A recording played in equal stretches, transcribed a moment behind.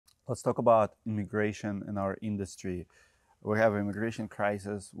Let's talk about immigration in our industry. We have immigration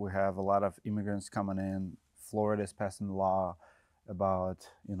crisis. We have a lot of immigrants coming in. Florida is passing a law about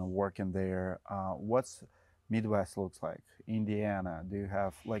working there. What's Midwest looks like? Indiana, do you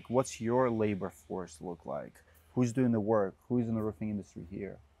have like what's your labor force look like? Who's doing the work? Who's in the roofing industry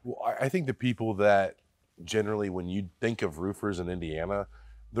here? Well, I think the people that generally, when you think of roofers in Indiana,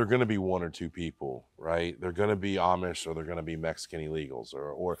 they're going to be one or two people, right? They're going to be Amish or they're going to be Mexican illegals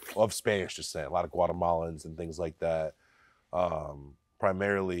or of Spanish descent, a lot of Guatemalans and things like that.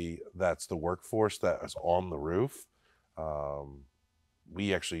 Primarily, that's the workforce that is on the roof.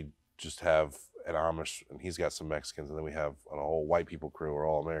 We actually just have an Amish, and he's got some Mexicans, and then we have a whole white people crew or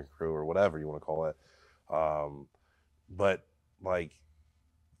all American crew or whatever you want to call it. But like,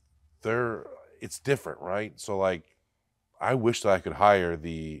 it's different, right? So like, I wish that I could hire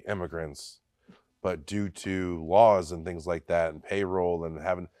the immigrants, but due to laws and things like that and payroll and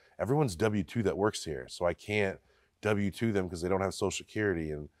having everyone's W-2 that works here, so I can't W-2 them because they don't have Social Security.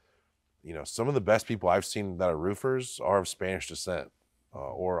 And some of the best people I've seen that are roofers are of Spanish descent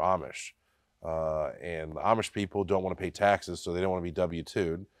or Amish, and the Amish people don't want to pay taxes, so they don't want to be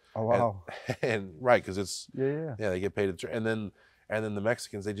W-2'd. Oh wow! And right, because it's Yeah. they get paid, and then the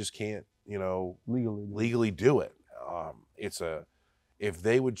Mexicans, they just can't Legally. do it. If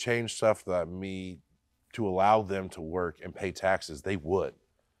they would change stuff to allow them to work and pay taxes, they would.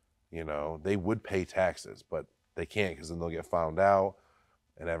 They would pay taxes, but they can't because then they'll get found out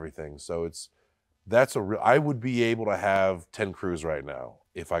and everything. So I would be able to have 10 crews right now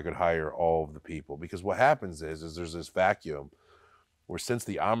if I could hire all of the people, because what happens is there's this vacuum where, since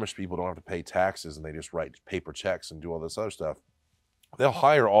the Amish people don't have to pay taxes and they just write paper checks and do all this other stuff, they'll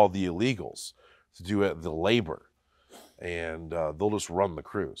hire all the illegals to do the labor, and they'll just run the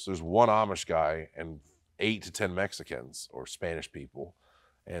crew. So there's one Amish guy and 8 to 10 Mexicans or Spanish people,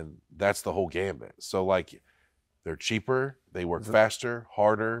 and that's the whole gambit. So like, they're cheaper, they work faster,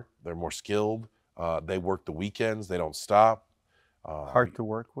 harder, they're more skilled, they work the weekends, they don't stop. Hard to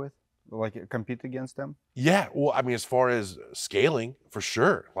work with, like compete against them. Yeah, well, I mean, as far as scaling, for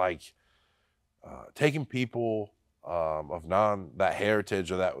sure, like taking people of that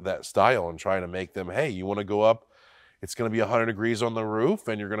heritage or that style and trying to make them, hey, you want to go up? It's going to be 100 degrees on the roof,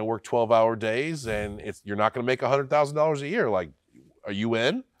 and you're going to work 12-hour days, and you're not going to make $100,000 a year. Like, are you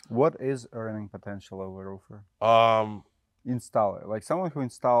in? What is earning potential of a roofer? Installer, like someone who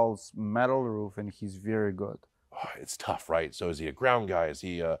installs metal roof, and he's very good. It's tough, right? So is he a ground guy? Is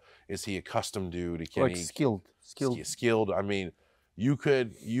he a custom dude? Like skilled. Skilled. I mean, you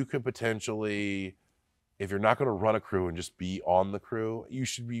could potentially, if you're not going to run a crew and just be on the crew, you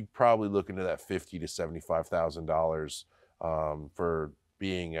should be probably looking to that $50,000 to $75,000 for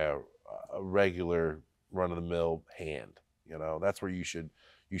being a regular run-of-the-mill hand. That's where you should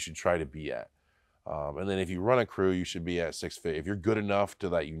try to be at. And then if you run a crew, you should be at 6 figures. If you're good enough to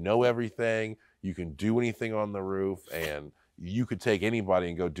that, everything, you can do anything on the roof, and you could take anybody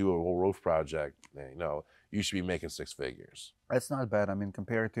and go do a whole roof project. You should be making 6 figures. That's not bad. I mean,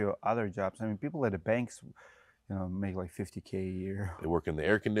 compared to other jobs, I mean, people at the banks, make like 50K a year. They work in the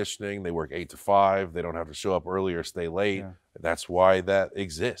air conditioning. They work 8 to 5. They don't have to show up early or stay late. Yeah. That's why that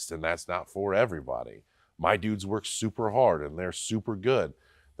exists, and that's not for everybody. My dudes work super hard, and they're super good.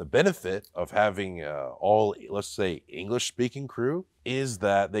 The benefit of having all, let's say, English-speaking crew is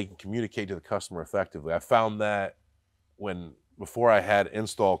that they can communicate to the customer effectively. I found that before I had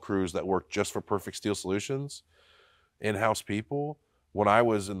install crews that worked just for Perfect Steel Solutions, in-house people, when I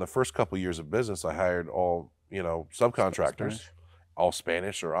was in the first couple of years of business, I hired all, subcontractors, all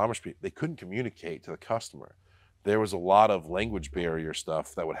Spanish or Amish people. They couldn't communicate to the customer. There was a lot of language barrier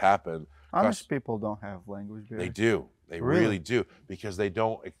stuff that would happen. Amish people don't have language barrier. They do. They really do, because they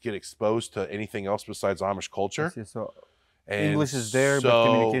don't get exposed to anything else besides Amish culture. So English is there, but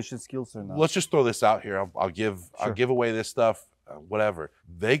communication skills are not. Let's just throw this out here. I'll give away this stuff, whatever.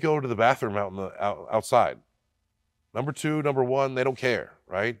 They go to the bathroom outside. Number one, they don't care,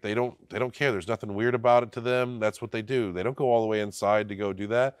 right? They don't care. There's nothing weird about it to them. That's what they do. They don't go all the way inside to go do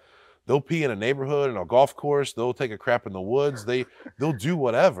that. They'll pee in a neighborhood, in a golf course. They'll take a crap in the woods. They'll do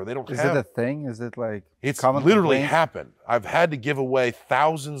whatever. They don't Is have. Is it a thing? Is it like It's literally happened. I've had to give away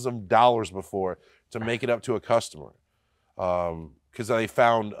thousands of dollars before to make it up to a customer, because they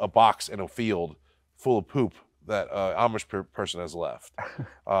found a box in a field full of poop that Amish person has left.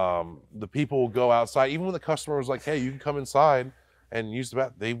 The people will go outside, even when the customer was like, "Hey, you can come inside and use the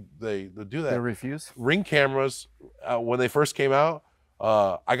bathroom." They do that. They refuse. Ring cameras, when they first came out,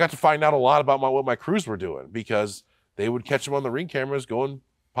 I got to find out a lot about what my crews were doing, because they would catch them on the ring cameras going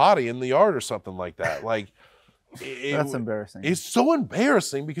potty in the yard or something like that. Like, That's embarrassing. It's so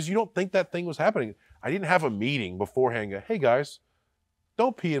embarrassing because you don't think that thing was happening. I didn't have a meeting beforehand. Go, hey guys,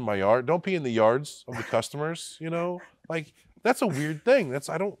 don't pee in my yard. Don't pee in the yards of the customers. You know, like that's a weird thing.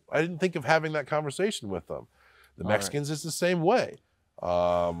 I didn't think of having that conversation with them. The Mexicans is the same way.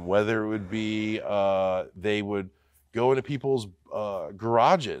 Whether it would be they would go into people's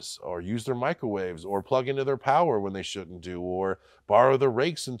garages or use their microwaves or plug into their power when they shouldn't do, or borrow their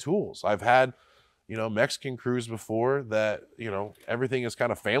rakes and tools. I've had, Mexican crews before that, everything is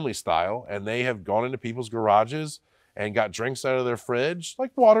kind of family style, and they have gone into people's garages and got drinks out of their fridge,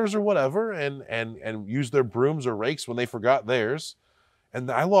 like waters or whatever, and used their brooms or rakes when they forgot theirs.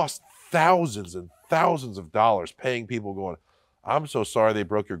 And I lost thousands and thousands of dollars paying people going, I'm so sorry they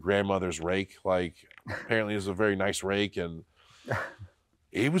broke your grandmother's rake. Like, apparently it was a very nice rake, and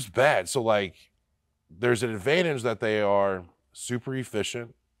it was bad. So, like, there's an advantage that they are super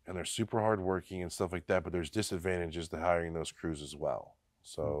efficient and they're super hardworking and stuff like that, but there's disadvantages to hiring those crews as well.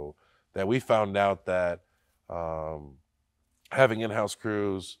 So that we found out that having in-house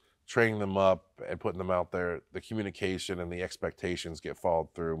crews, training them up and putting them out there, the communication and the expectations get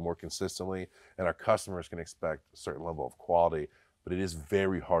followed through more consistently, and our customers can expect a certain level of quality, but it is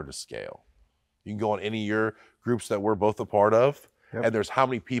very hard to scale. You can go on any of your groups that we're both a part of, and there's how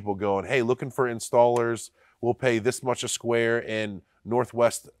many people going, hey, looking for installers, we'll pay this much a square in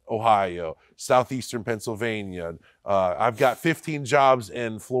Northwest Ohio, Southeastern Pennsylvania. I've got 15 jobs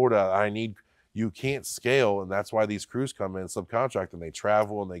in Florida. You can't scale, and that's why these crews come in subcontract and they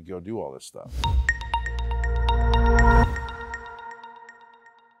travel and they go do all this stuff.